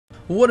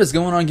What is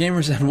going on,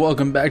 gamers, and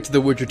welcome back to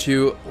The Witcher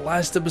 2.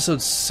 Last episode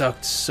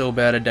sucked so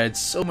bad. I died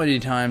so many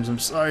times. I'm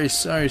sorry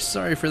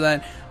for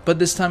that. But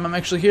this time I'm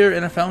actually here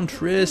and I found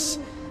Triss.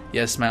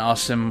 Yes, my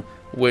awesome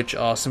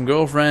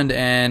girlfriend,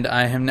 and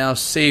I am now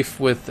safe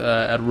with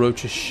at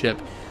Roach's ship.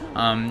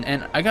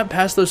 And I got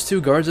past those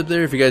two guards up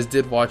there. If you guys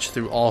did watch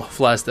through all of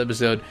last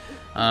episode,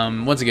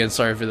 once again,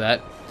 sorry for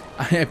that.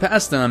 I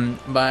passed them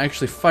by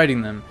actually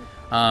fighting them.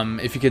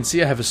 If you can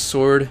see, I have a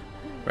sword.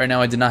 Right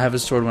now I did not have a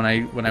sword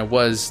when I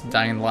was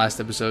dying in the last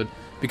episode,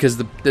 because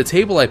the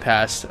table I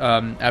passed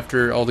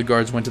after all the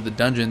guards went to the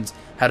dungeons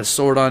had a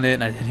sword on it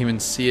and I didn't even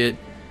see it.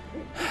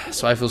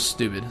 So I feel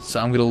stupid. So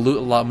I'm going to loot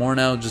a lot more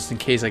now just in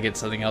case I get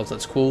something else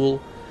that's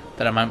cool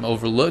that I might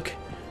overlook.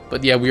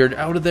 But yeah, we are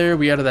out of there.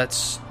 We're out of that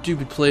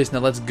stupid place. Now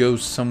let's go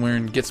somewhere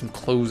and get some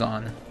clothes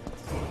on.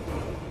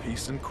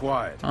 Peace and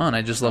quiet. Oh, and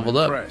I just leveled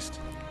up.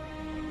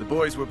 The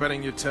boys were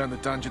betting you'd turn the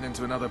dungeon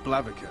into another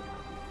Blaviken.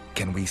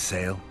 Can we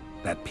sail?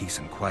 That peace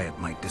and quiet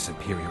might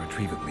disappear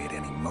irretrievably at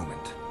any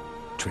moment.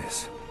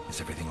 Triss, is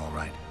everything all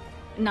right?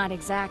 Not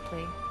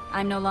exactly.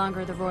 I'm no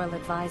longer the royal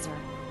advisor.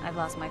 I've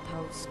lost my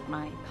post,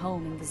 my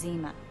home in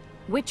Vizima.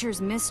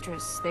 Witcher's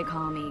mistress, they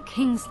call me.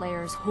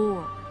 Kingslayer's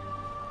whore.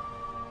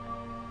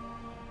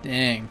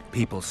 Dang.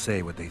 People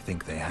say what they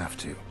think they have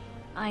to.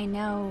 I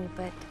know,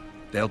 but...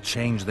 They'll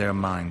change their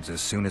minds as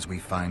soon as we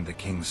find the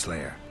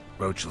Kingslayer.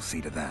 Roach will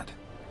see to that.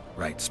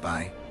 Right,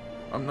 spy?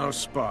 I'm no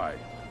spy,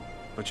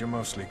 but you're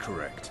mostly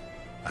correct.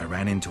 I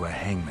ran into a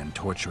hangman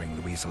torturing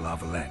Louisa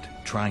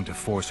Lavalette, trying to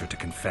force her to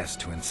confess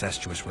to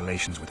incestuous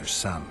relations with her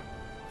son.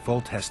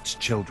 Foltest's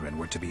children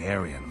were to be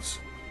Aryans.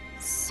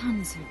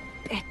 Sons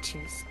of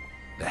bitches.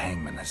 The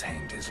hangman has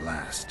hanged his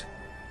last.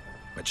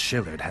 But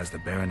Shillard has the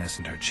Baroness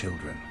and her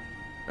children.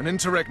 An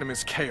interregnum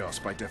is chaos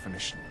by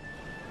definition.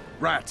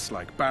 Rats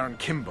like Baron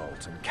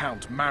Kimbolt and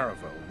Count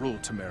Maravel rule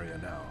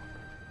Temeria now,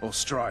 or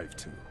strive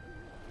to.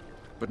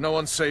 But no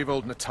one save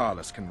old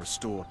Natalis can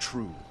restore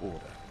true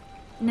order.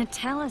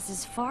 Natalis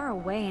is far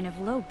away and of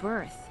low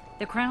birth.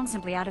 The crown's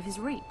simply out of his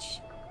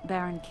reach.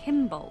 Baron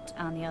Kimbolt,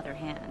 on the other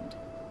hand.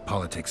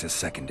 Politics is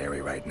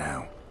secondary right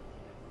now.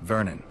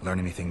 Vernon, learn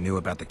anything new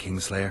about the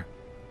Kingslayer?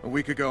 A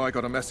week ago I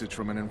got a message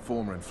from an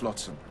informer in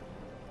Flotsam.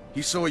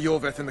 He saw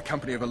Yorveth in the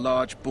company of a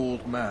large,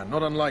 bald man,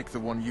 not unlike the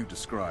one you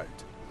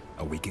described.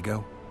 A week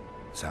ago?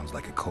 Sounds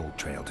like a cold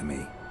trail to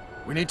me.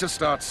 We need to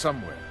start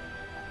somewhere.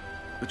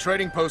 The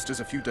trading post is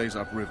a few days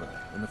upriver,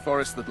 in the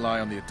forests that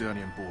lie on the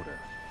Adernian border.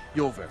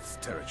 Yorveth's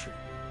territory.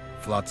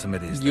 Flotsam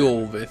it is.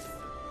 Yorveth.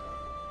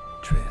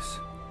 Triss.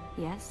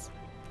 Yes?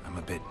 I'm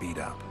a bit beat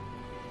up.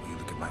 Will you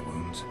look at my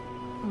wounds?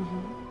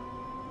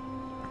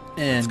 Mm-hmm.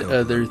 And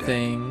other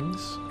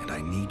things. And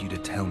I need you to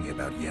tell me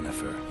about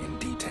Yennefer in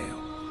detail.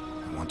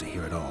 I want to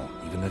hear it all,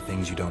 even the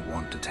things you don't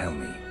want to tell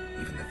me,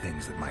 even the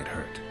things that might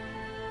hurt.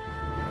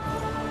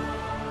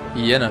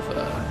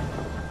 Yennefer.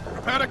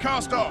 Prepare to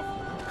cast off!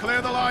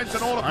 Clear the lines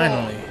and all aboard!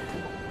 Finally.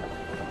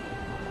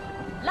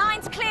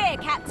 Lines clear,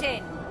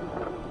 Captain!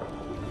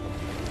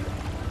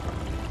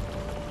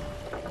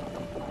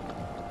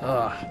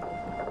 Ugh.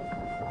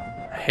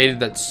 I hated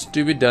that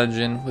stupid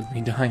dungeon with me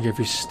dying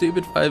every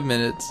stupid 5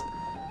 minutes.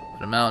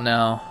 But I'm out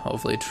now.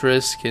 Hopefully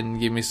Triss can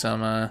give me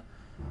some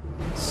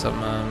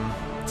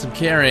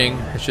caring,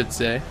 I should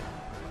say.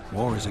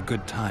 War is a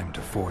good time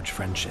to forge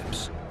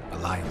friendships,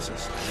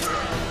 alliances.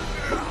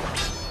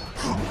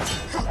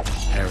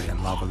 Harry and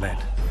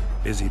Lavalette,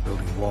 busy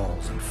building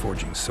walls and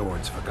forging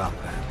swords, forgot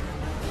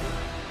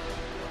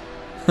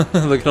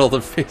that. Look at all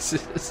the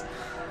faces.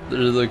 They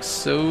look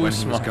so When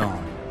smart. he was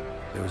gone,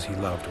 those he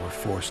loved were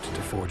forced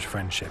to forge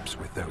friendships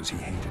with those he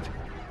hated.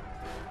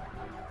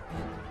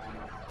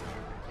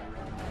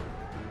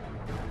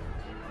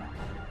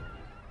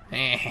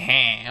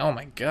 Oh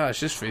my gosh,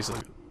 this face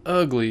looks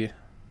ugly.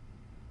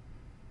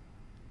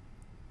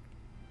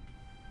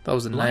 That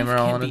was a nightmare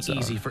all on its own.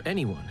 Life can't be easy for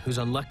anyone who's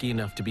unlucky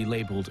enough to be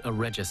labeled a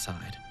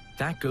regicide.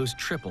 That goes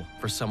triple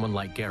for someone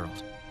like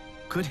Geralt.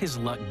 Could his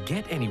luck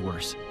get any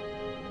worse?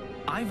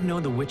 I've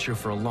known the Witcher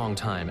for a long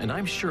time, and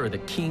I'm sure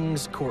that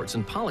kings, courts,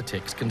 and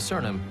politics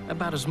concern him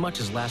about as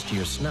much as last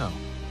year's snow.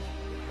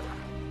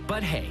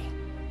 But hey,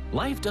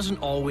 life doesn't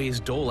always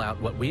dole out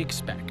what we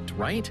expect,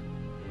 right?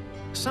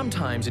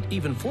 Sometimes it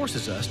even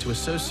forces us to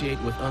associate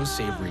with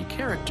unsavory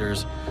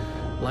characters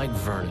like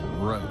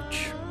Vernon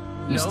Roach.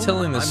 He's No,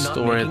 telling the I'm not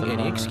story at making the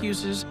any moment.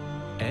 excuses,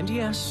 and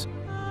yes,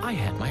 I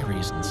had my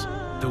reasons.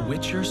 The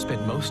Witcher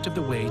spent most of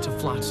the way to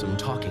Flotsam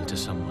talking to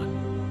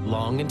someone.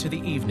 Long into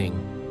the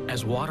evening,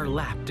 as water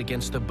lapped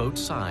against the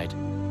boat's side,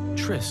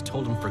 Triss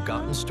told him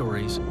forgotten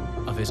stories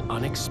of his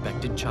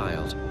unexpected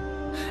child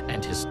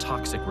and his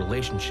toxic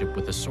relationship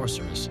with a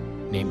sorceress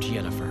named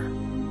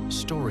Yennefer.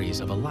 Stories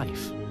of a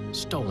life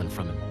stolen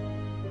from him.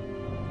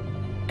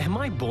 Am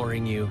I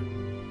boring you?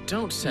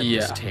 Don't set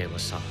this tale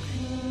aside.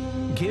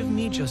 Give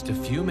me just a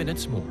few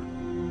minutes more,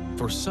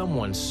 for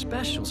someone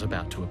special's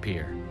about to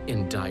appear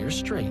in dire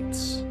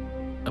straits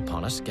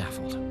upon a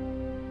scaffold.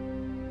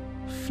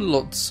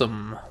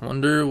 Flotsam.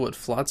 Wonder what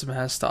Flotsam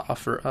has to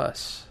offer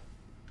us.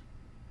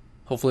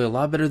 Hopefully a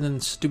lot better than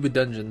stupid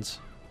dungeons.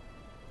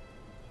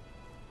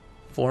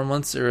 4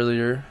 months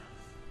earlier.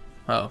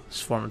 Oh,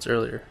 it's 4 months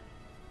earlier.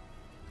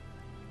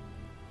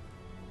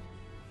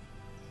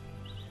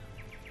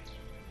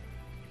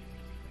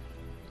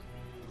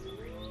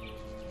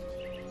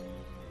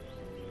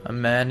 A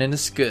man in a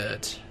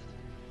skirt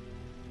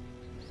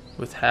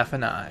with half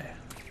an eye.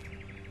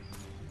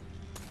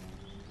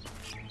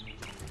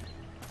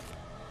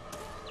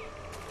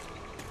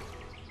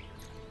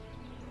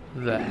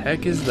 The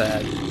heck is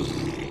that?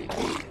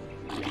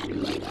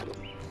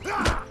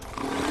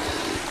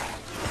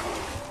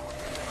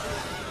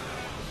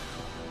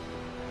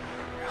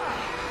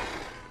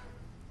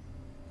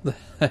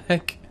 The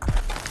heck?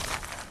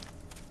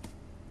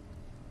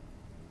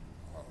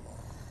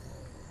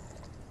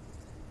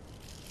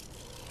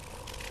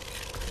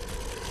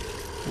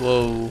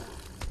 Whoa.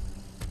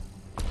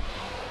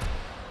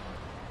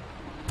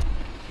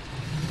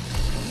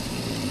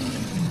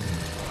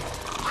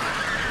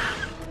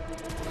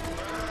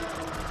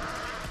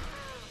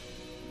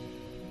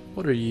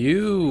 What are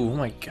you? Oh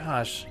my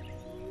gosh.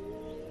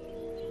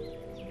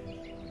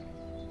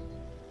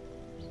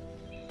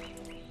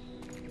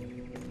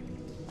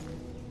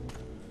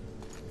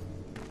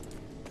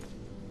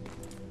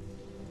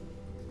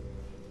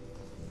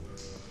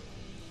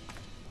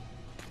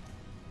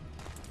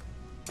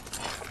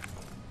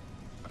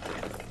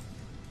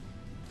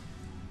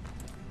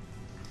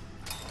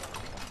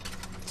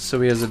 So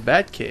he has a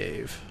bat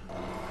cave.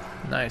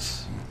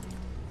 Nice.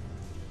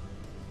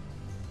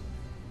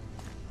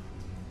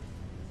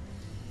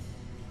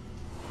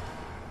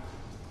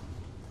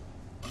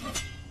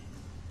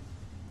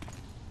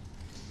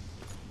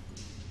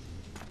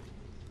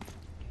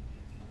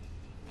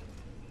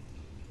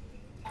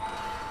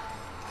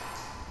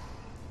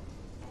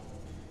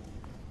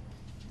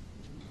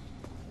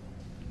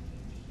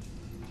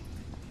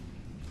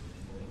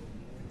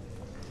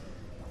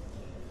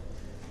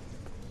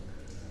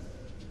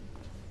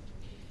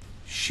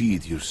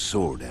 Sheathe your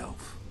sword,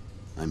 elf.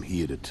 I'm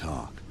here to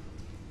talk.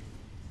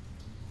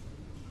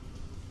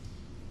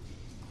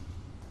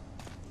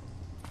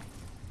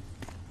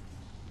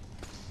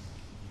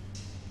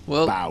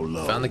 Well, Bow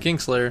low. found the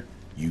Kingslayer.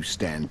 You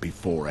stand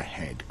before a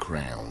head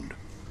crowned.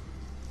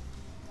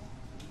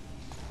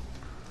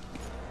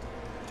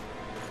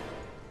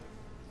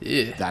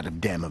 Yeah. That of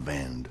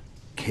Demavend,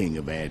 king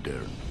of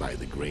Aedirn, by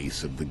the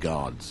grace of the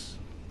gods,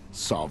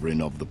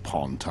 sovereign of the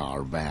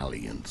Pontar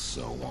Valley, and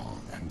so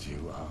on. And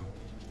you are?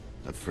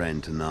 A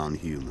friend to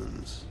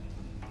non-humans.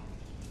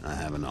 I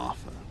have an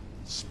offer.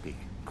 Speak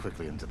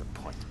quickly and to the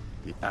point.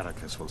 The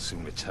Arrakis will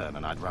soon return,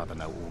 and I'd rather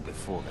know all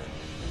before then.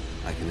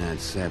 I can add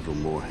several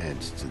more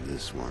heads to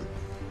this one.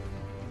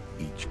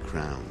 Each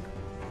crowned.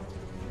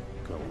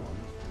 Go on.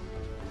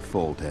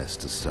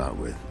 Foltest to start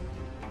with.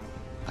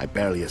 I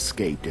barely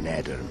escaped in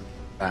Aedirn.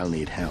 I'll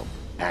need help.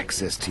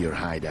 Access to your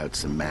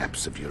hideouts and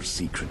maps of your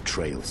secret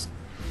trails.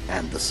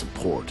 And the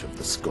support of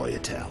the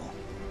Scoiatel.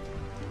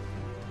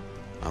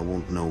 I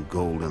want no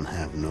gold and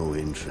have no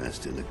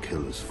interest in the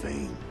killer's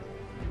fame.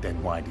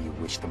 Then why do you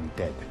wish them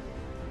dead?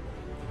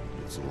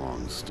 It's a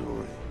long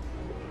story.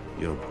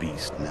 Your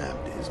beast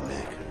nabbed his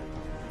neck.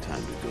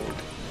 Time to go.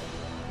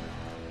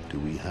 Do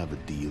we have a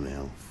deal,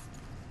 elf?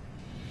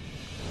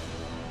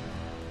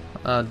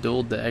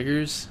 Dual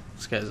daggers?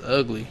 This guy's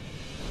ugly.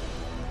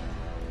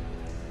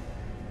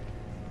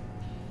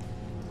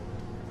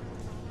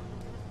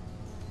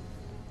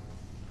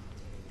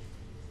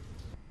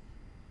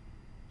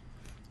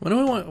 What do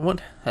I want?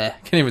 What? I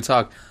can't even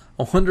talk.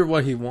 I wonder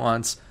what he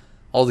wants.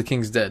 All the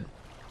king's dead.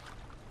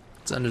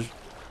 It's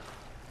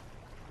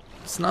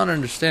not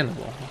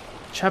understandable.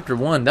 Chapter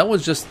 1, that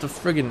was just the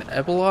friggin'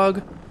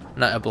 epilogue?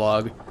 Not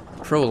epilogue,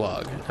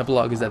 prologue.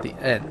 Epilogue is at the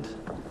end.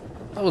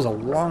 That was a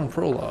long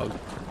prologue.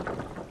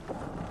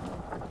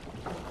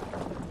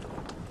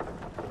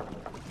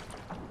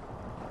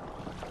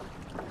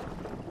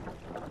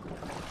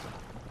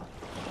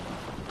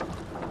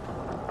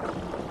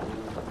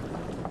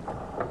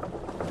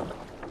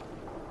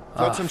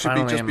 Flotsam should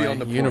be just beyond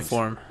the point.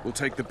 Uniform. We'll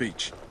take the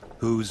beach.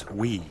 Who's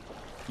we?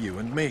 You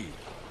and me.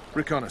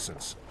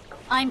 Reconnaissance.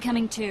 I'm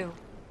coming too.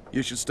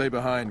 You should stay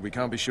behind. We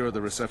can't be sure of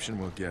the reception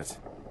we'll get.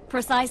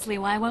 Precisely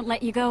why I won't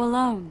let you go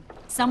alone.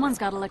 Someone's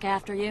got to look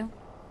after you.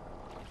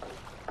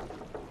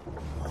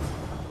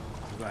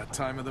 That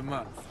time of the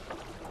month.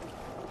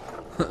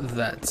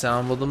 That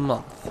time of the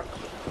month.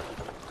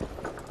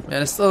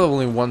 Man, I still have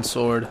only one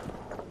sword.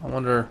 I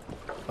wonder...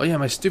 Oh yeah,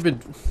 my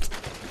stupid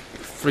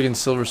friggin'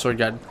 silver sword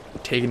got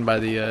taken by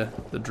the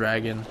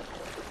dragon.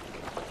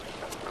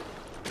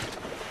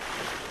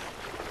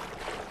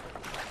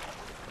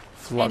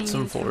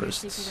 Flotsam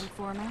Forest.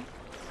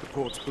 The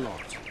port's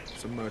blocked.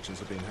 Some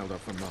merchants are being held up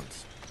for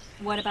months.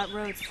 What about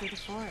roads through the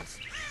forest?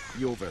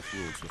 Yorveth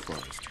rules the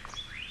forest.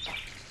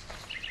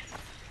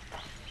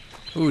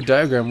 Ooh,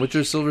 diagram.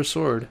 Witcher silver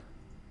sword.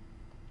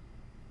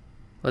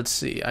 Let's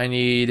see. I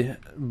need...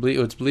 Oh,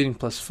 it's bleeding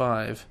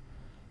 +5.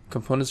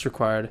 Components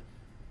required.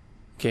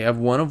 Okay, I have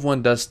 1 of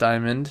 1 dust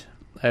diamond.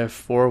 I have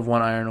 4 of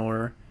 1 iron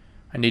ore.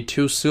 I need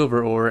 2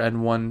 silver ore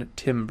and 1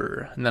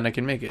 timber. And then I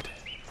can make it.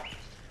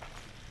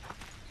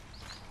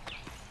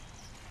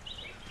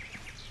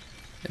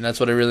 And that's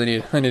what I really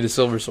need. I need a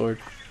silver sword.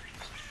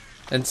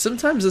 And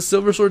sometimes the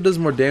silver sword does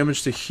more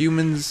damage to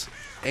humans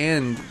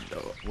and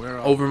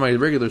over my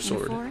regular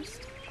sword. In the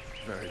forest?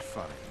 Very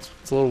fine.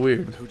 It's a little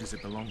weird. But who does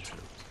it belong to?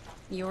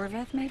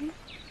 Yorveth, maybe?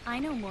 I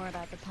know more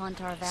about the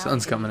Pontar Valley.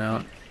 Sun's coming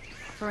out.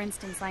 For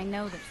instance, I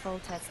know that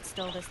Foltest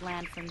stole this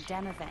land from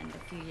Demavend a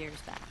few years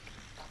back.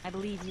 I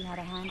believe you had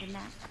a hand in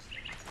that.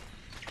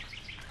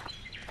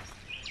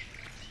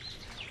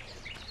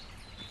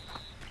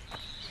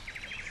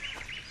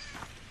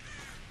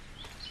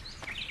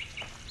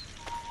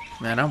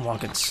 Man, I'm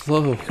walking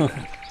slow.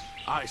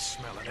 I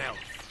smell an elf.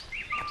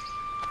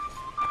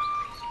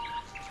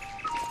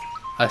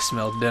 I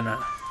smell dinner.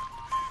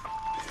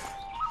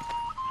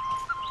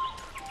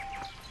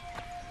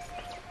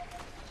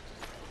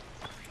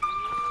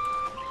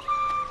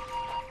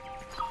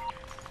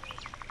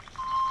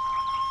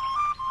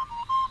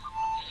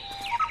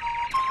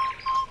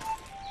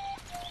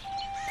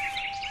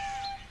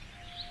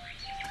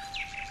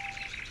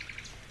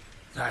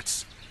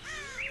 That's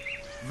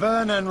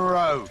Vernon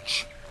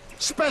Roach,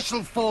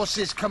 Special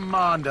Forces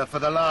Commander for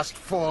the last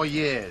 4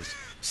 years,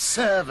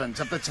 servant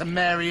of the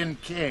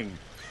Temerian King,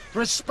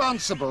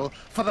 responsible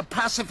for the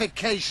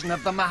pacification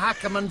of the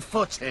Mahakaman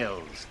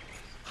foothills,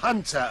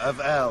 hunter of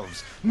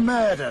elves,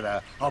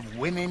 murderer of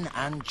women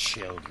and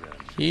children.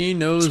 He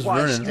knows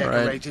Twice Vernon, right?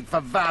 decorated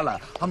for valor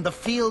on the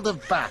field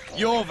of battle.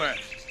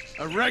 Yorveth,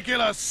 a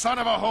regular son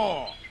of a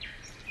whore.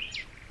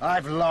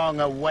 I've long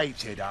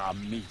awaited our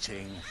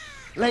meeting,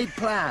 laid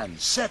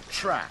plans, set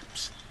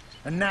traps,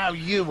 and now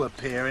you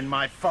appear in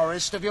my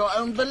forest of your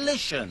own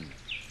volition.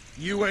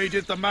 You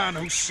aided the man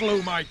who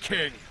slew my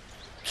king.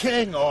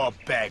 King or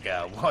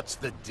beggar, what's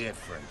the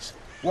difference?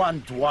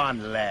 One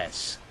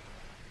less.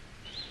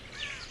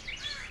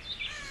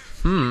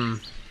 We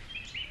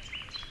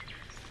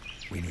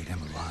need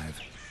him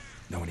alive.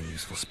 Know any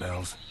useful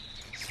spells?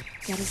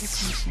 Get his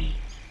attention.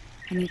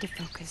 I need to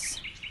focus.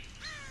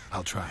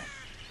 I'll try.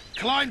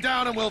 Climb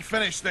down and we'll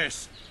finish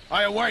this.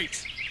 I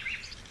await.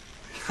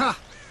 Ha!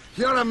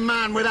 You're a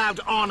man without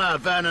honor,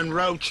 Vernon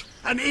Roach.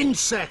 An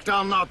insect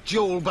I'll not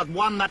duel, but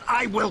one that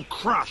I will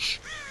crush.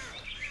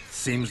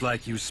 Seems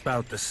like you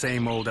spout the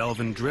same old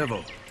elven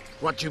drivel.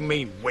 What you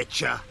mean,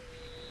 Witcher?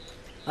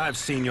 I've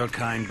seen your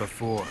kind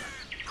before.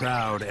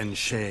 Proud and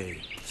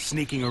shay,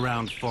 sneaking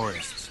around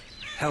forests.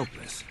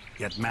 Helpless,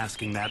 yet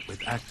masking that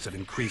with acts of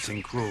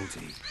increasing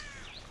cruelty.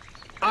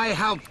 I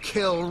helped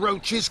kill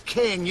Roach's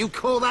king. You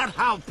call that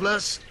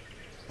helpless?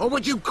 Or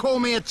would you call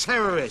me a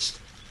terrorist?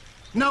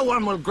 No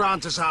one will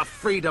grant us our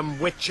freedom,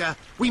 Witcher.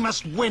 We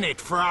must win it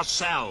for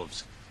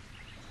ourselves.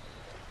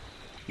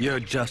 You're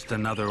just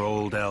another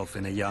old elf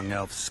in a young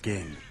elf's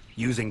skin,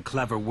 using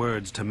clever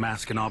words to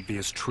mask an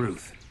obvious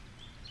truth.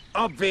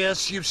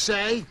 Obvious, you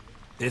say?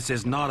 This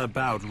is not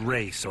about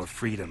race or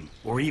freedom,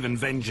 or even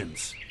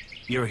vengeance.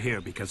 You're here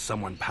because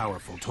someone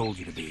powerful told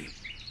you to be.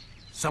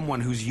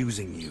 Someone who's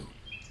using you.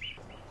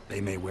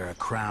 They may wear a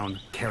crown,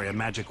 carry a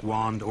magic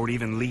wand, or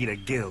even lead a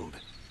guild.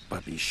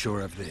 But be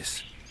sure of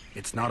this.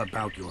 It's not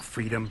about your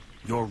freedom,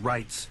 your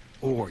rights,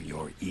 or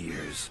your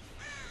ears.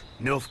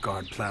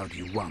 Nilfgaard plowed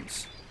you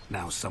once.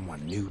 Now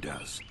someone new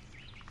does.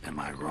 Am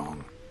I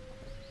wrong?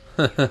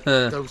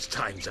 Those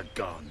times are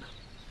gone.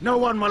 No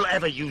one will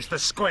ever use the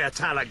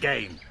Scoiatel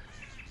again.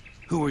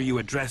 Who are you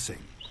addressing?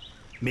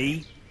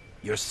 Me?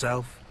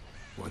 Yourself?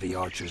 Or the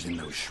archers in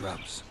those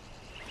shrubs?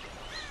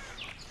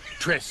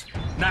 Triss,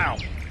 now!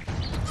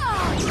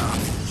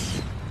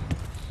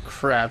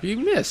 Crap, you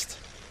missed.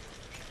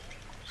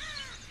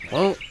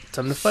 Well,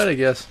 time to fight, I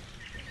guess.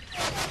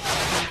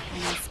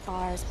 And as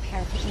far as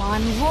parapet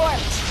lawn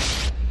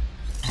warped.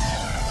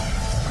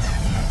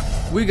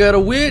 We got a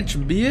witch,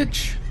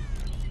 bitch.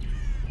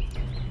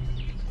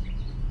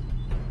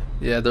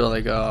 Yeah, they're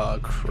like, oh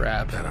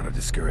crap. That ought to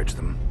discourage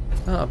them.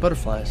 Oh,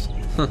 butterflies.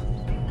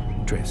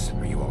 Triss,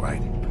 are you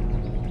alright?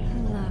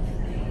 Lovely.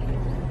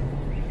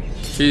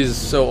 She's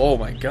so, oh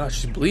my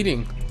gosh, she's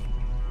bleeding.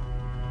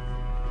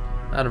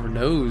 Out of her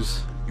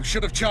nose. You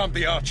should have charmed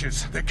the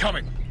archers. They're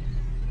coming.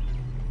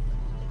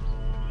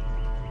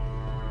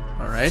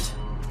 Alright.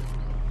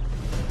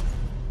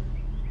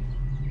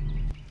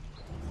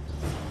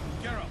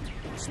 Geralt,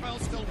 the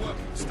spell's still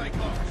working. Stay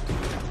close.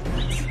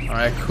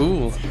 Alright,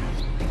 cool.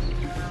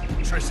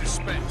 Triss is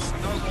spent, so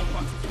no more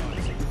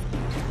butterflies.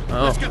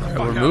 Oh, Let's get the alright,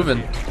 fuck we're out of moving.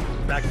 here.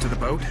 Back to the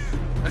boat?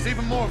 There's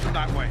even more of them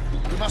that way.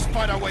 We must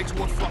fight our way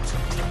toward Flotsam.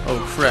 Oh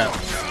crap.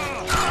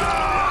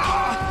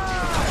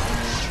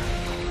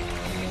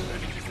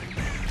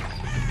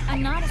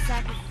 I'm not a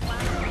sack of flour.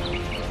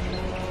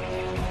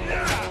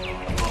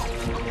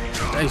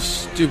 Hey,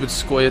 stupid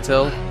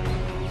Scoiatel.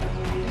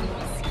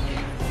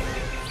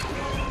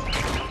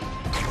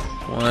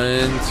 1,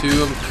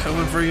 2, I'm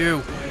coming for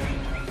you.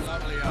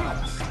 Lovely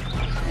arms.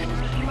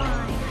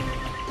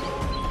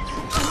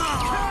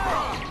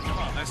 Come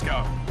on, let's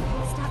go.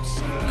 Stop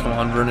shooting. Come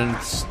on,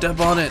 Vernon, step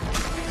on it.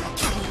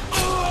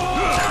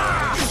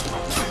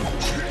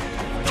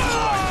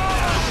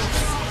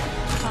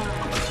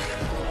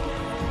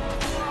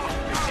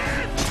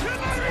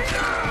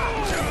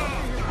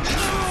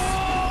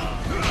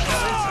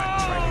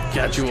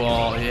 Got you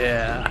all,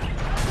 yeah.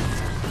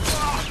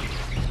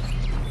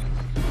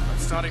 I'm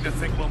starting to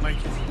think we'll make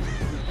it.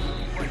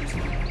 Wait.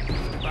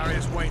 The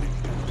barrier's waning.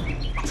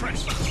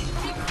 Triss.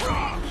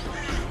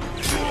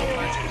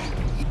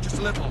 Just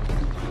a little.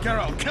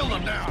 Geralt, kill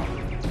them now.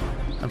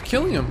 I'm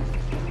killing him.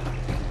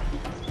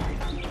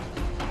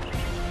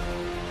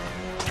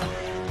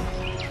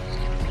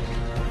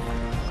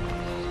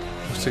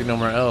 Looks like no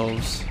more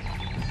elves.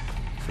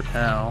 For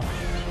now.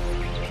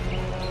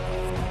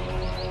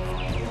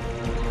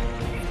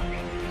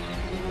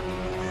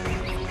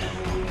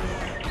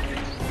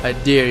 I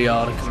dare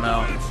y'all to come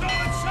out.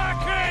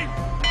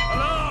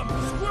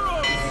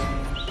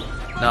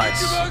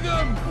 Nice.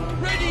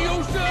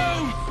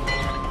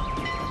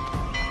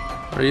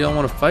 Or y'all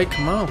want to fight?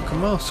 Come on,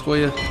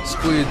 Scoia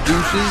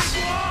douches.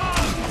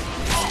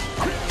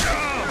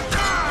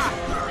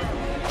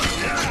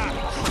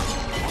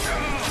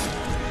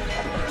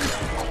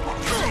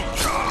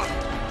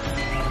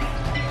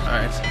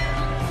 Alright.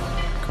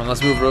 Come on,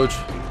 let's move, Roach.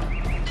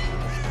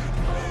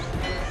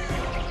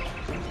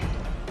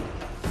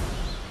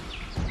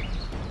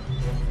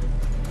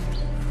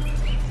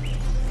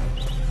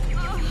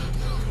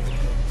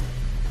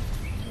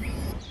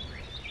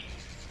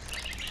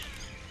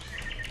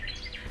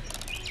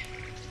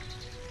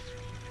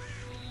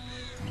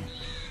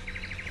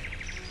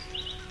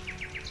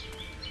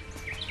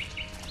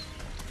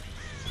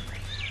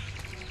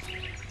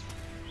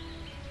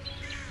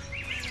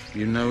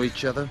 You know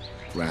each other?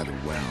 Rather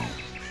well.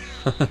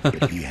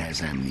 But he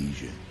has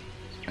amnesia.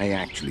 I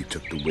actually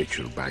took the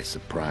Witcher by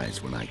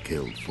surprise when I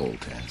killed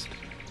Foltest.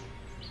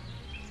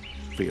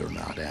 Fear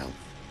not, Elf.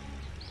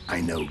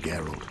 I know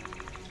Geralt.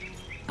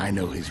 I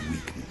know his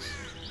weakness.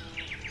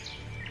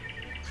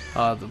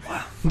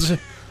 The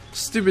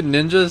stupid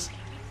ninjas.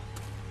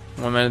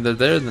 One minute they're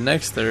there, the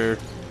next they're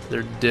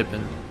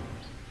dipping.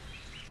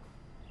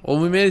 Well,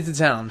 we made it to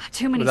town.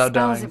 Too many without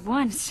spells dying. at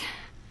once.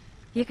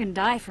 You can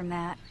die from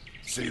that.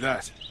 See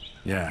that?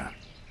 Yeah,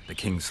 the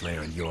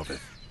Kingslayer and Yorvith.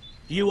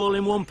 You all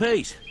in one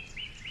piece?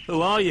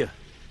 Who are you?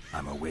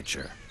 I'm a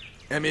Witcher.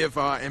 Emir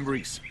var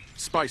Emrys,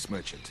 spice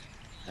merchant.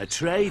 A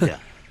trader?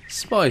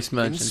 Spice In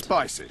merchant.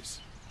 spices.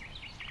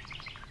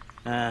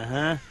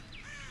 Uh-huh.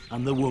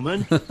 And the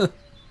woman?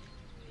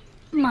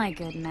 My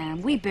good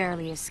man, we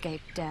barely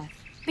escaped death.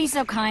 Be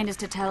so kind as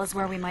to tell us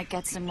where we might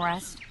get some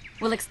rest.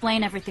 We'll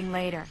explain everything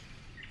later.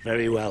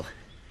 Very well.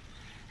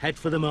 Head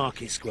for the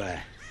market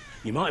square.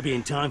 You might be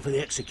in time for the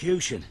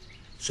execution.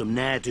 Some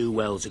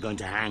ne'er-do-wells are going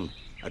to hang.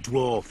 A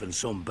dwarf and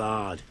some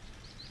bard.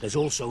 There's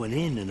also an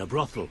inn and a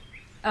brothel.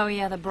 Oh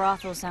yeah, the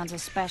brothel sounds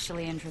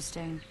especially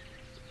interesting.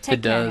 Take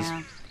It care does.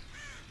 now.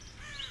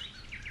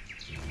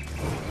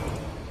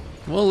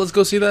 Well, let's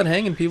go see that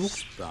hanging, people.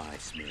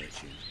 Spice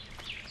merchant.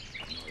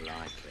 Not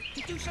likely.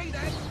 Did you say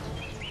that?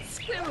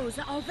 Squirrels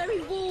that are very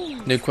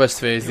warm. New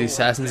quest phase, the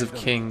Assassins of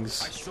Kings.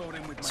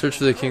 Search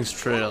for the King's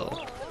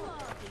Trail.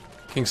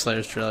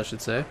 Kingslayer's Trail, I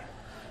should say.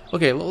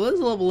 Okay, well, let's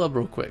level up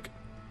real quick.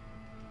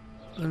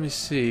 Let me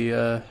see.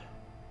 Here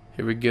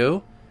we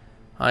go.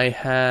 I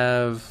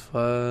have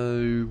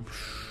 5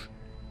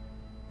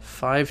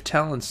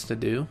 talents to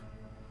do.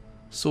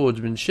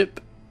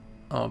 Swordsmanship.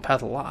 Oh,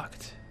 path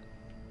locked.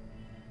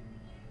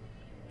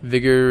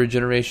 Vigor,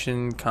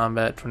 regeneration,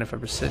 combat,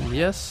 25%.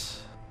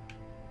 Yes.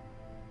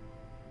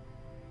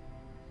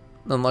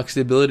 Unlocks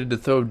the ability to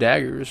throw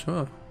daggers.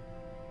 Huh.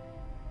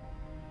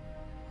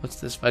 What's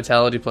this?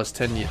 Vitality plus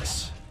 10.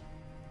 Yes.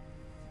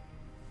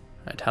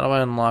 Alright, how do I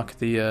unlock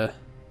the, It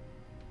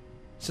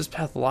says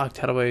path locked.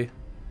 How do I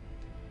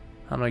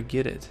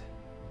get it?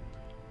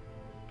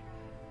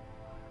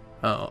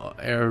 Oh,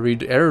 error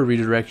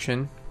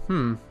redirection.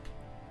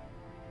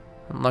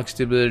 Unlocks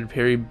the ability to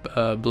parry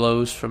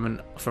blows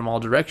from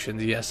all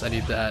directions. Yes, I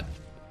need that.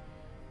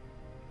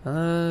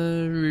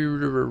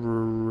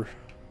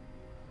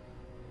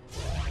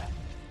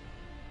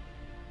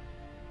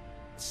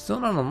 Still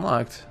not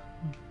unlocked.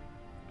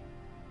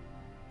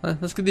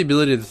 Let's get the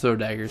ability to throw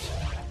daggers.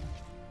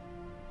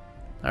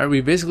 Alright,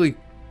 we basically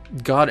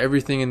got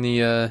everything in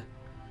the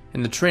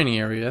training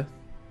area.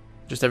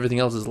 Just everything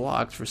else is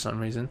locked for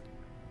some reason.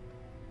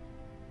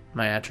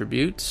 My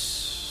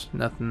attributes,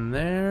 nothing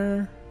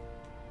there.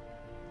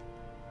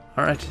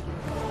 Alright,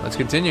 let's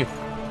continue.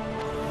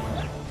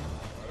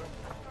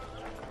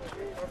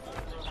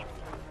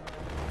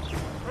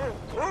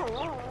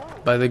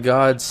 By the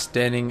gods,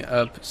 standing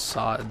up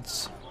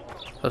sods.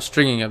 Oh,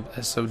 stringing up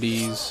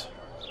SODs.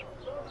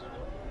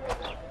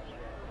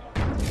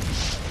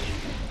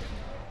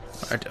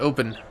 Alright,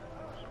 open.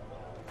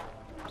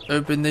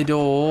 Open the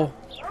door.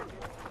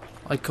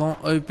 I can't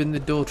open the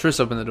door.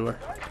 Triss, open the door.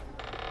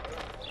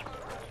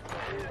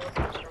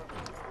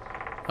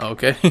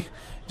 Okay.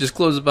 Just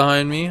close it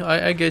behind me.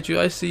 I get you.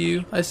 I see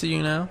you. I see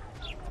you now.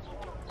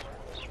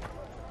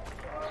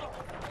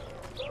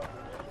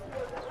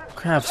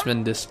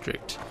 Craftsman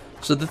District.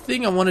 So the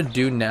thing I want to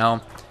do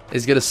now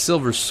is get a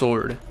silver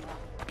sword.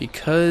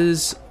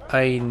 Because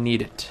I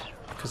need it.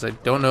 Because I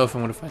don't know if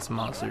I'm going to fight some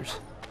monsters.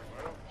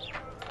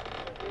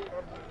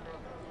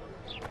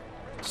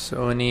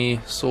 So any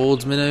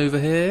swordsmen over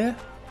here?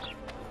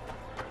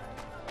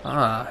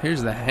 Ah,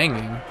 here's the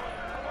hanging.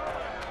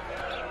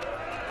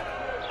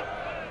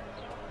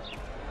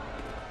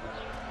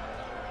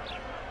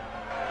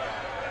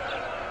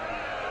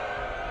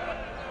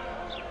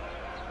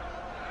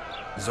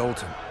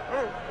 Zoltan.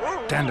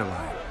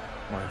 Dandelion,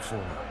 my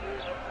informer.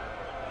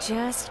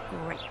 Just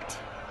great.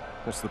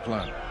 What's the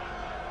plan?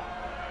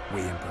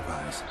 We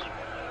improvise.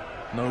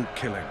 No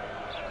killing.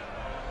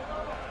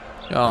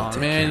 Oh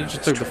man, you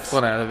just took the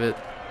fun out of it.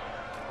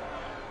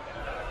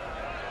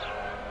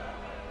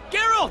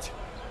 Geralt!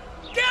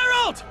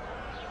 Geralt!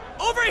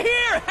 Over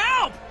here!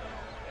 Help!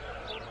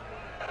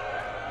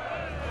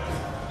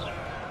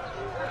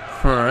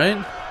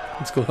 Alright,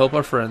 let's go help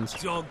our friends.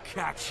 Dog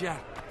catcher.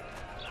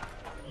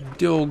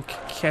 Dog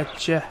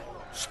catcher.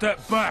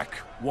 Step back,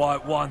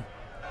 White One.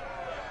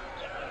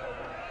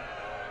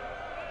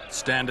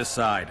 Stand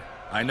aside.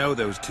 I know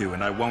those two,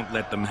 and I won't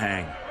let them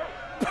hang.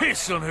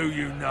 Piss on who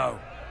you know.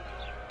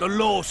 The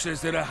law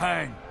says they're to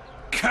hang.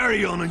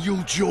 Carry on and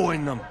you'll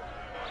join them.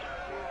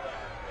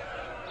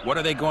 What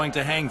are they going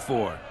to hang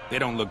for? They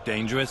don't look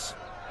dangerous.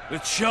 The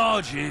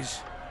charge is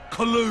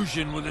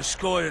collusion with the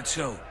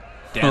Scoiatel.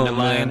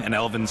 Dandelion, man. an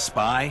elven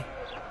spy?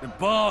 The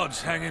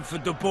bard's hanging for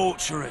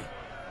debauchery.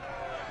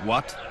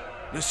 What?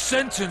 The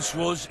sentence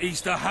was he's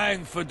to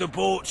hang for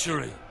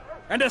debauchery.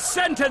 And a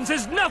sentence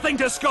is nothing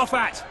to scoff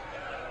at!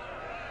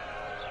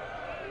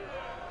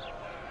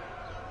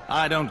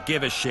 I don't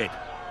give a shit.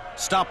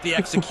 Stop the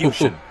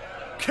execution.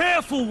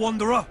 Careful,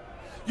 Wanderer!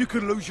 You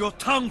could lose your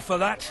tongue for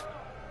that.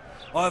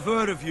 I've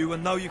heard of you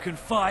and know you can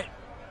fight,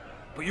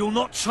 but you'll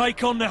not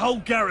take on the whole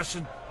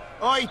garrison.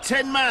 Oi,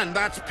 Tin Man,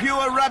 that's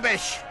pure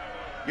rubbish.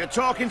 You're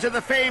talking to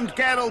the famed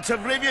Geralt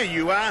of Rivia,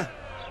 you are?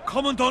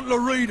 Commandant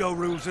Laredo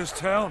rules this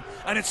town,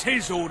 and it's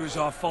his orders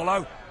I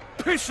follow.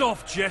 Piss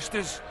off,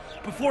 jesters,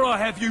 before I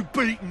have you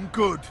beaten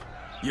good.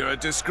 You're a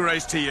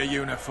disgrace to your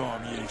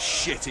uniform, you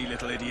shitty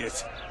little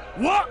idiot.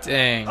 What?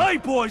 Dang. Hey,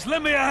 boys,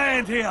 lend me a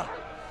hand here.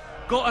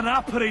 Got an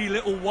uppity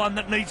little one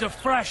that needs a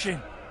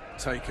thrashing.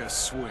 Take a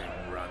swing,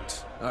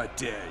 runt. I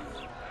dare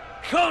you.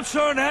 Can't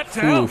turn that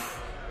down.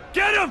 Oof.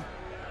 Get him!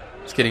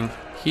 It's getting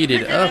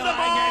heated up.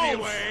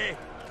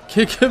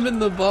 Kick him in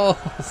the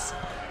balls.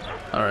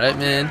 Alright,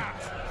 man.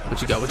 What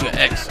you got? What you got?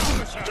 X.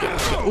 What you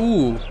got?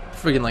 Ooh,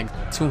 freaking like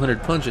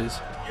 200 punches.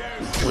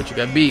 What you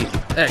got? B.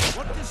 X.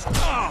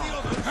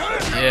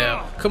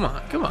 Yeah. Come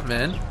on,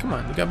 man. Come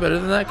on. You got better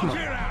than that? Come on.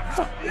 Yeah.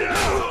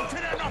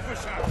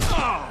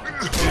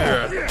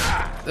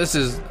 This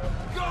is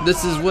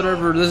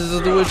whatever. This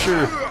is The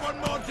Witcher.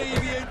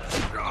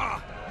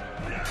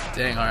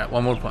 Dang. All right.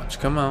 One more punch.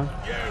 Come on.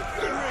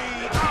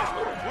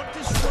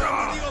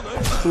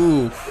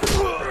 Ooh.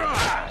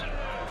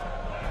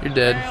 You're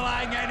dead.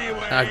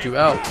 Knocked you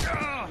out.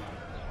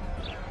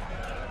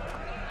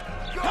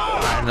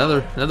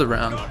 Alright, another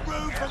round.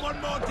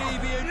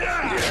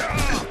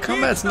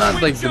 Combat's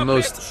not like the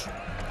most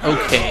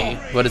okay,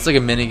 but it's like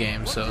a mini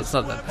game, so it's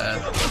not that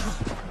bad.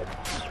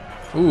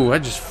 Ooh, I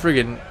just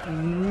friggin'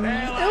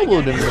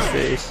 elbowed him in the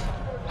face.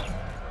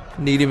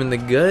 Need him in the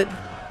gut.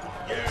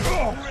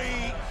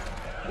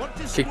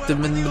 Kicked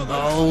him in the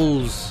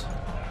balls.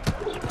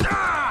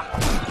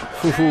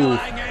 Ooh.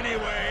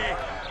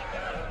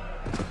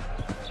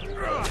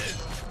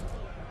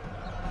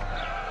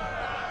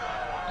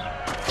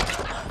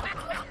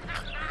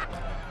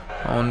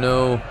 Oh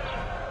no.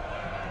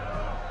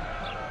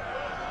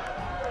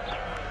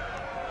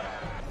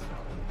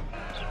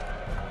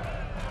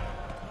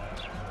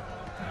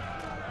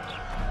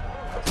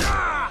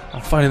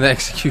 I'm fighting the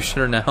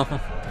executioner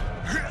now.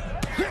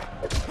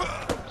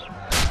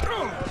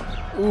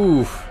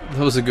 Ooh, that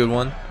was a good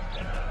one.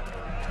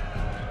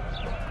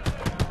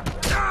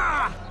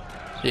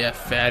 Yeah,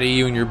 fatty,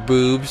 you and your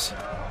boobs.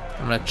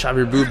 I'm gonna chop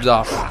your boobs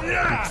off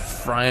and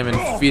fry them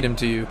and feed them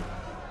to you.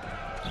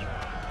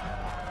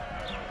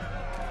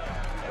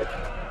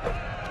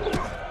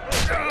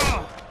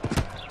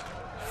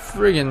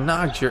 Friggin'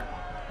 knocked your...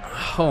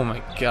 Oh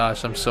my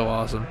gosh, I'm so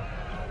awesome.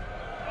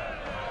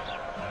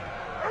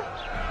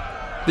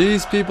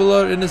 These people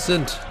are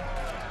innocent.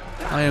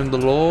 I am the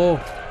law.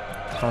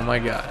 Oh my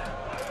god.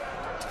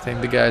 I think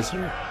the guy's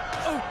here.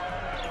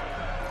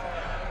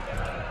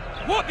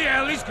 What the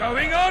hell is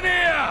going on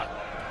here?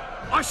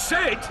 I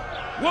said,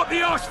 what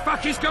the arse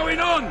fuck is going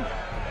on?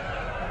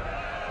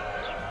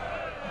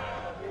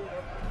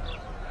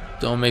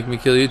 Don't make me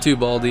kill you too,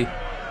 Baldy.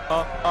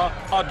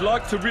 I'd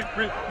like to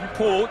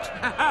report.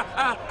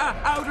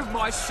 Out of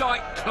my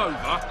sight,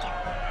 Clover.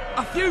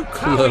 A few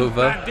coward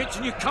bandits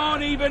and you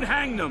can't even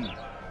hang them.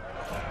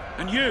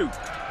 And you,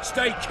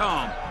 stay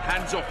calm,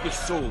 hands off the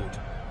sword.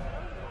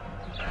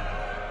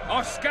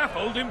 Our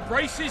scaffold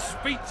embraces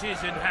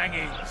speeches and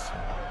hangings.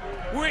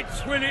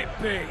 Which will it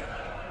be?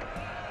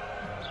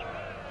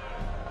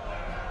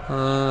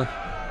 I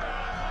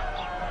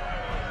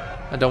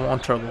don't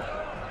want trouble.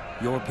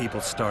 Your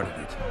people started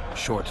it.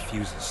 Short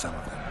fuses, some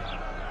of them.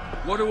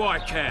 What do I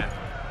care?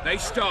 They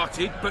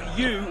started, but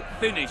you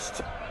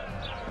finished.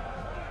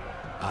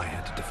 I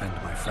had to defend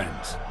my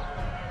friends.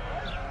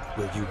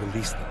 Will you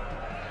release them?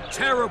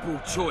 Terrible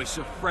choice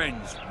of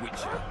friends,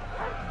 Witcher.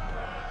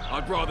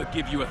 I'd rather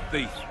give you a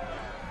thief.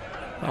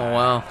 Oh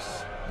wow.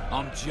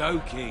 I'm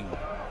joking.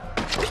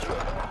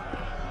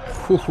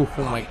 Oh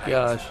my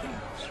gosh.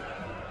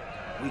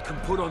 We can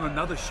put on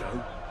another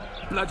show.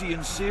 Bloody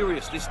and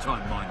serious this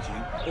time, mind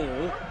you.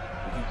 Or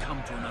we can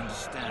come to an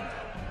understanding.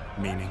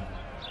 Meaning?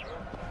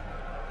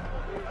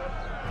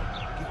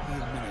 Give me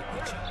a minute,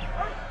 Witcher.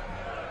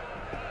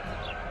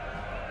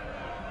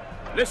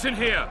 Listen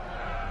here.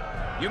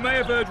 You may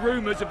have heard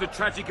rumors of the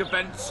tragic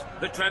events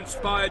that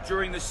transpired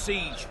during the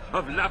siege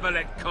of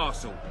Lavalette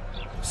Castle.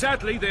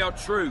 Sadly, they are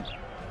true.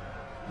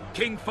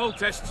 King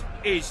Foltest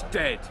is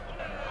dead.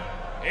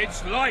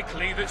 It's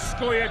likely that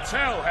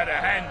Scoiatel had a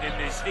hand in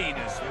this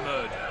heinous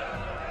murder.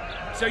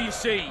 So you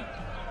see,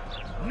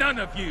 none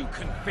of you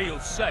can feel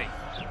safe.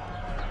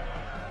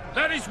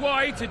 That is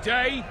why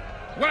today,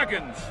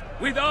 wagons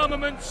with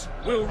armaments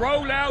will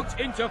roll out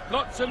into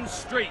Flotsam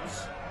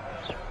streets.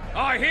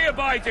 I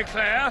hereby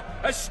declare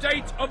a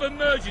state of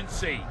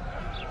emergency.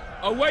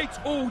 Await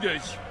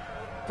orders.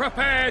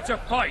 Prepare to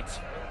fight.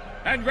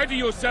 And ready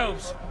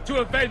yourselves to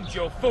avenge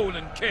your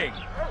fallen king.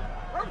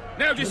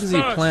 Now disperse.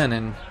 What is he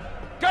planning?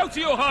 Go to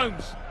your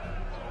homes.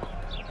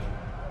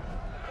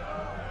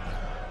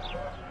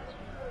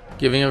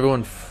 Giving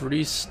everyone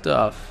free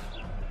stuff.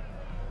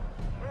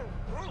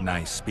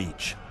 Nice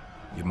speech.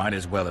 You might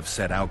as well have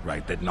said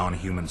outright that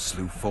non-humans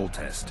slew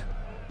Foltest.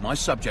 My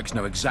subjects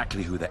know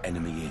exactly who their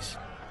enemy is.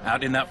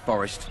 Out in that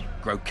forest,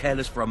 grow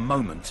careless for a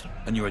moment,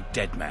 and you're a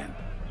dead man.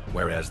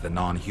 Whereas the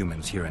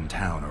non-humans here in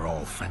town are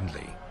all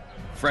friendly.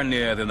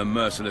 Friendlier than the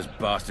merciless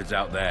bastards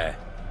out there.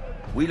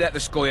 We let the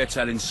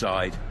Scoiatel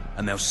inside,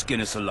 and they'll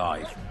skin us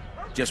alive,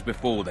 just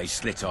before they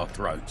slit our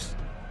throats.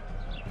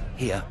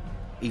 Here,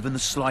 even the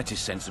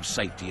slightest sense of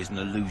safety is an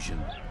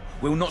illusion.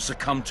 We'll not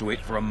succumb to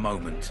it for a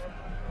moment.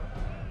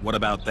 What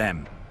about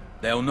them?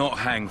 They'll not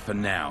hang for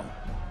now.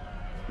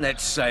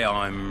 Let's say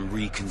I'm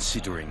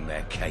reconsidering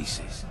their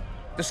cases.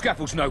 The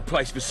scaffold's no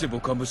place for civil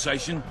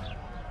conversation.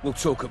 We'll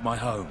talk at my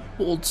home.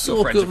 We'll Your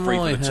talk friends at are free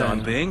my for the time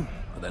home. being,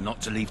 but they're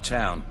not to leave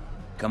town.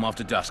 Come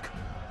after dusk.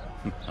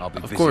 I'll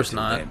be busy Of course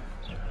till not. then.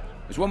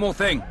 There's one more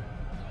thing.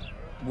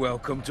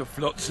 Welcome to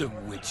Flotsam,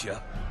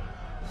 Witcher.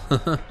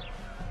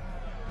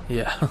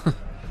 Yeah.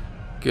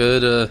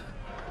 Good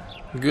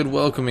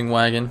welcoming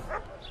wagon.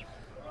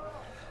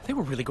 They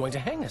were really going to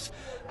hang us.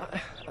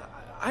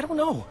 I don't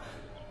know.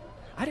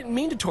 I didn't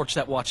mean to torch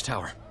that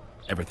watchtower.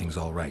 Everything's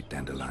all right,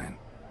 Dandelion.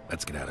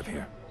 Let's get out of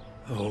here.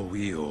 Oh,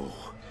 we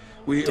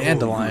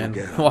Dandelion. owe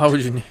you, Geralt. Why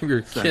would you name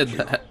your Thank kid you.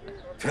 that?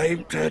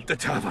 Time to hit the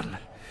tavern.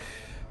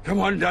 Come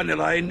on,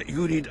 Dandelion,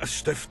 you need a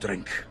stiff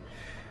drink.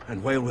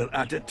 And while we're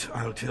at it,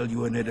 I'll tell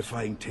you an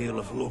edifying tale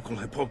of local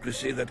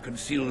hypocrisy that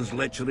conceals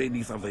lechery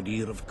beneath a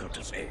veneer of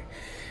courtesy.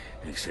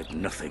 Except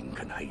nothing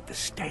can hide the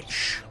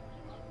stench.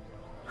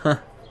 Huh.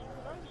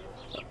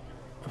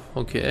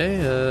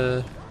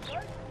 Okay,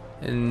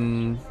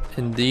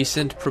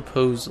 indecent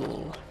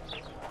proposal.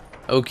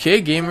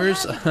 Okay,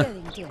 gamers.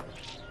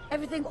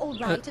 Everything all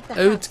right at the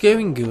Oh, it's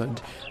going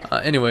good.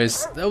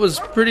 Anyways, that was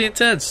pretty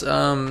intense.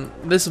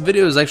 This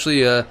video is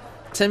actually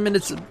 10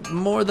 minutes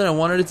more than I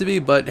wanted it to be,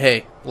 but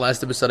hey,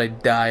 last episode I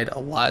died a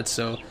lot,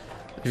 so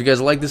if you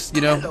guys like this,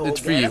 you know, it's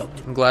for you.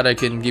 I'm glad I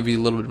can give you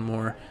a little bit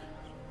more.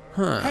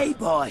 Huh. Hey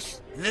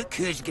boss, look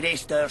who's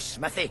graced our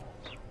smithy.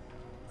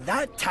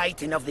 That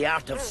titan of the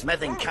art of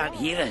smithing can't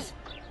hear us.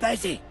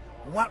 Busy,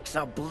 work's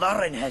a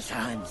blur in his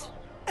hands.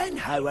 And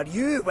how are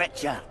you,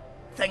 Witcher?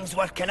 Things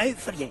working out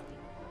for you?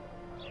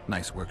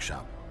 Nice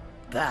workshop.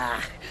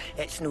 Bah,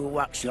 it's no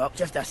workshop,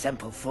 just a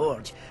simple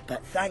forge.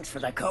 But thanks for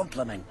the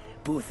compliment,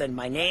 both in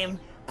my name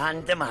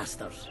and the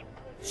master's.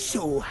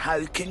 So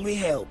how can we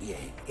help you,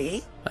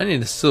 eh? I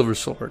need a silver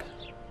sword.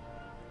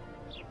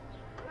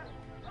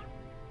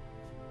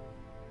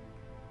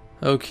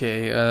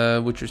 Okay,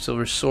 with your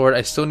silver sword,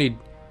 I still need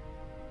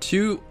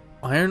 2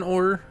 iron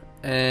ore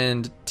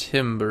and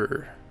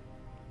timber.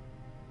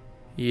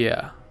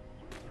 Yeah.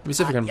 Let me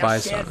see if I can buy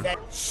some.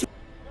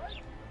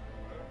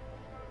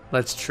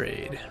 Let's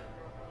trade.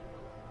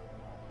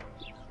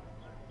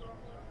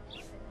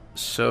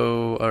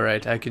 So,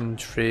 alright, I can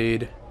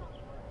trade.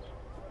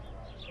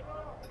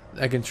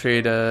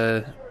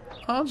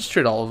 I'll just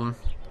trade all of them.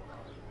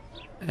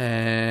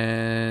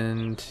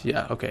 And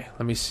yeah, okay,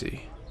 let me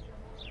see.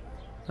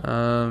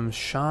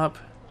 Shop.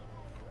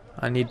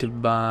 I need to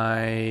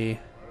buy.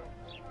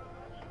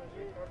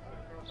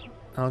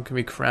 Oh, can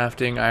be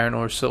crafting iron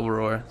ore,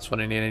 silver ore. That's what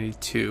I need. I need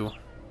 2.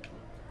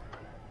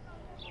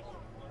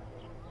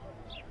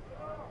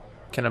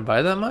 Can I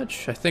buy that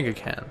much? I think I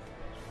can.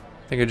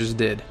 I think I just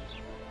did.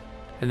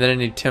 And then I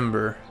need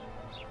timber.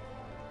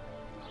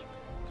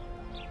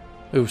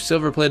 Ooh,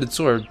 silver-plated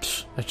sword.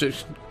 Psh, I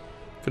just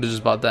could have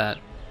just bought that.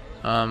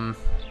 Let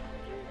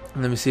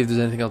me see if there's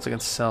anything else I can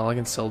sell. I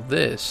can sell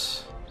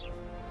this.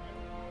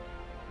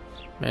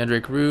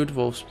 Mandrake Root,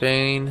 Wolf's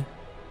Bane,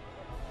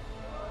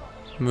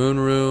 Moon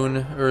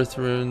Rune, Earth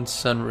Rune,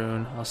 Sun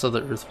Rune. I'll sell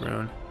the Earth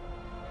Rune.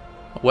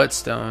 A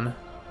Whetstone.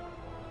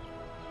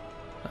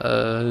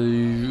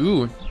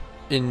 Ooh,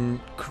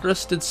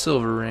 encrusted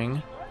silver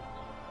ring.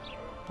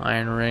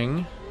 Iron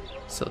ring.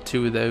 Sell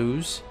 2 of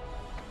those.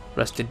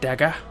 Rusted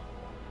dagger.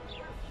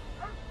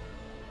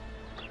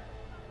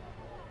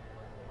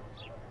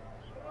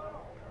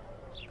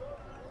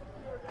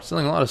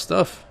 Selling a lot of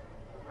stuff.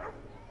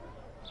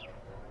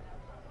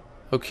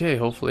 Okay,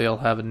 hopefully I'll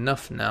have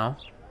enough now.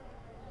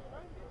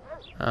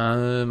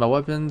 My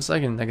weapons, I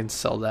can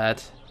sell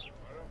that.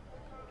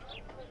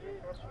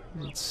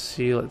 Let's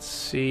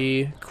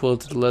see.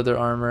 Quilted leather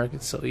armor, I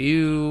can sell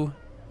you.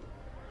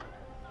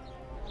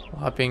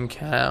 Whopping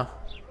cow.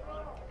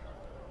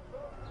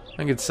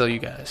 I can sell you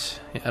guys.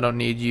 Yeah, I don't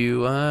need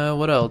you.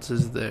 What else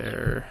is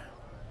there?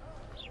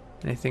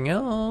 Anything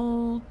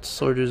else?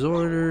 Soldier's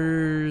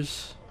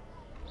orders.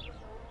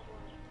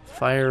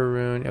 Fire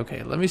rune.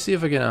 Okay, let me see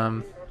if I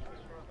can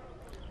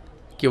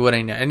get what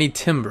I need. I need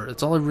timber.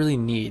 That's all I really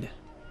need.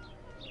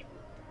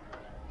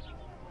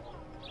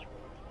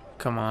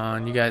 Come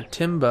on, you got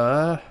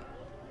timber.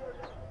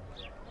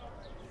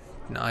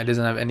 No, he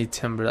doesn't have any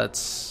timber. That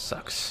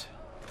sucks.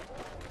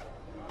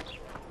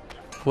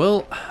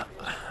 Well,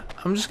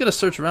 I'm just gonna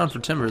search around for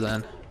timber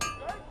then.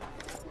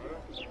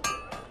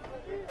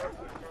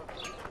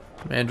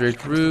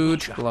 Mandrake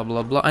root, blah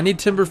blah blah. I need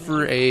timber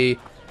for a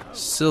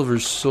silver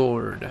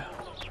sword.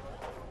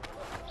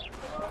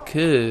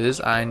 Because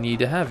I need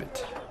to have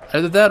it.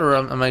 Either that or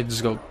I might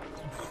just go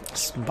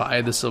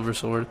buy the silver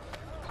sword.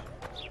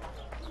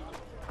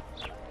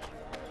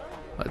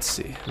 Let's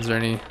see. Is there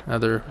any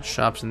other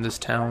shops in this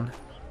town?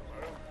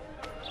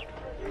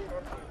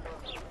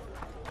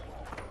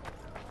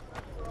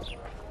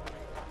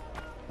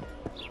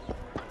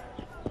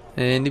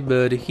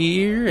 Anybody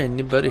here?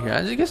 Anybody here?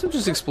 I guess I'm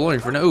just exploring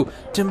for now. Ooh,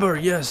 timber,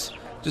 yes!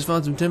 Just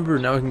found some timber.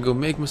 Now I can go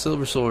make my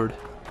silver sword.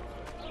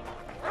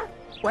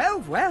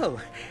 Well,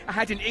 well. I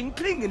had an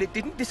inkling and it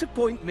didn't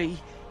disappoint me.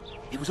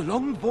 It was a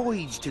long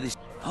voyage to this.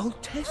 All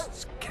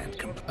tests can't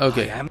complete.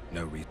 Okay.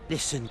 No reason.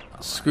 Listen.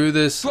 Screw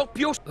this. Drop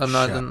your I'm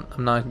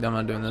not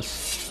doing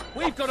this.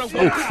 We've got a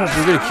oh crap,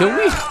 you're gonna kill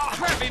me?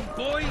 Grab him,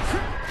 boys.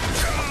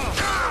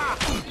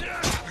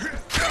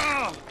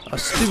 A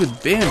stupid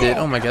bandit.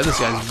 Oh my god, this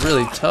guy's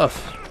really tough.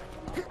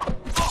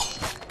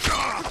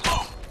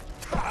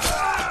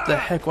 What the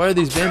heck? Why are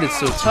these bandits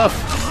so tough?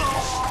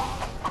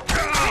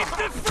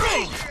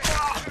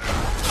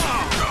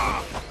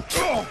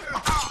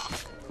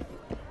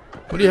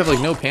 What do you have, like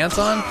no pants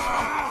on?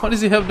 Why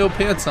does he have no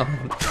pants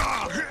on?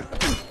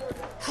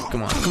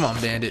 Come on,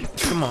 bandit.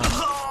 Come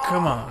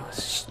on.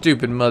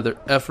 Stupid mother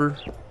effer.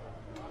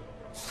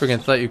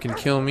 Friggin' thought you can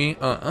kill me.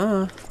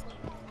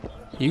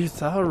 You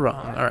thought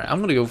wrong. Alright,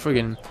 I'm gonna go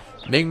friggin'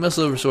 make my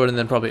silver sword and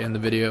then probably end the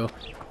video.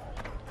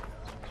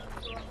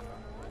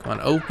 Come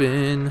on,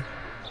 open.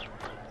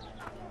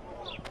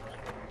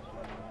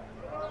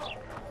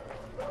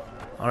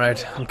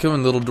 Alright, I'm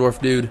killing little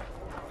dwarf dude.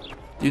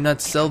 Do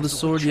not sell the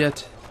sword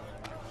yet.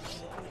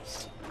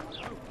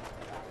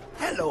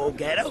 Hello,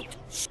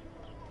 Geralt.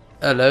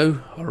 Hello.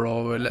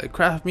 Alright,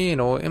 craft me an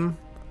item.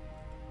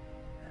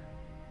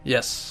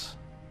 Yes.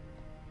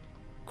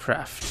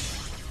 Craft.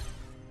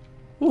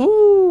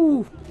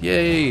 Woohoo!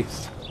 Yay!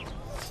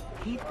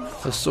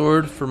 A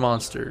sword for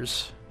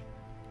monsters.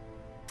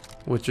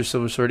 With your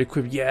silver sword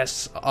equipped.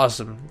 Yes!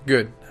 Awesome.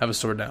 Good. Have a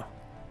sword now.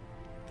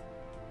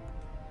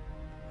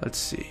 Let's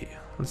see.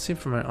 Let's see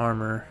for my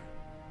armor.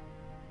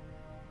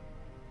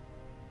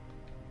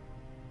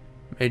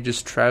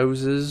 Mage's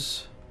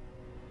trousers.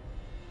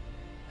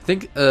 I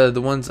think the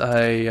ones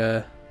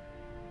I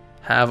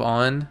have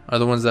on are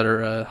the ones that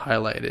are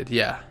highlighted.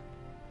 Yeah.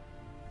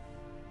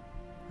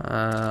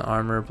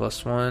 Armor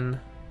 +1.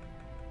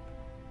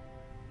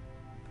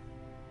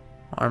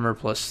 Armor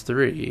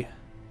 +3.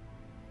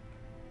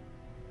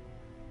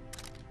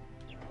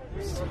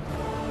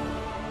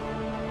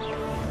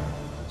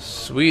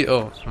 Sweet.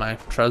 Oh, my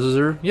trousers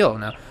are yellow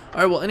now.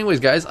 Alright, well anyways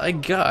guys, I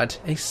got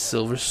a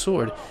silver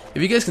sword.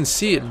 If you guys can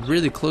see it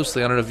really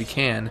closely, I don't know if you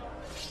can.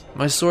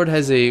 My sword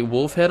has a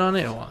wolf head on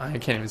it. Oh, I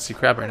can't even see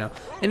crap right now.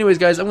 Anyways,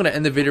 guys, I'm going to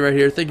end the video right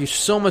here. Thank you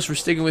so much for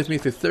sticking with me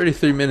through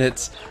 33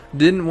 minutes.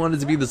 Didn't want it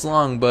to be this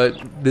long, but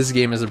this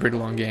game is a pretty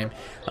long game.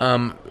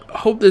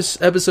 Hope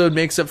this episode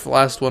makes up for the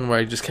last one where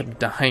I just kept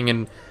dying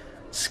and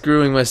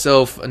screwing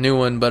myself a new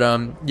one.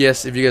 But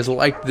yes, if you guys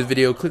liked the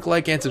video, click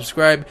like and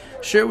subscribe.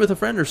 Share it with a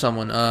friend or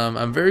someone.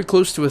 I'm very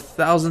close to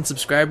 1,000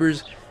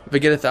 subscribers. If I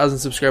get 1,000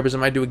 subscribers, I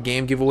might do a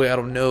game giveaway. I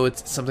don't know.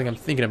 It's something I'm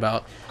thinking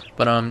about.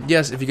 But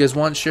yes, if you guys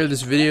want, share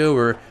this video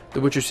or the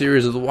Witcher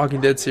series or the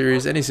Walking Dead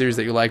series, any series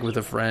that you like with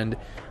a friend.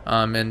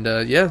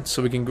 Yeah,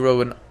 so we can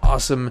grow an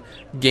awesome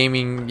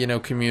gaming,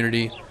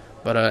 community.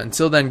 But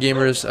until then,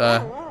 gamers,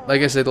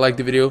 like I said, like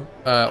the video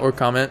or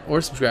comment or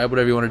subscribe,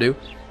 whatever you want to do.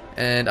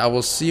 And I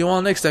will see you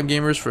all next time,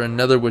 gamers, for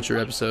another Witcher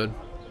episode.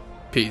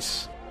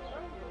 Peace.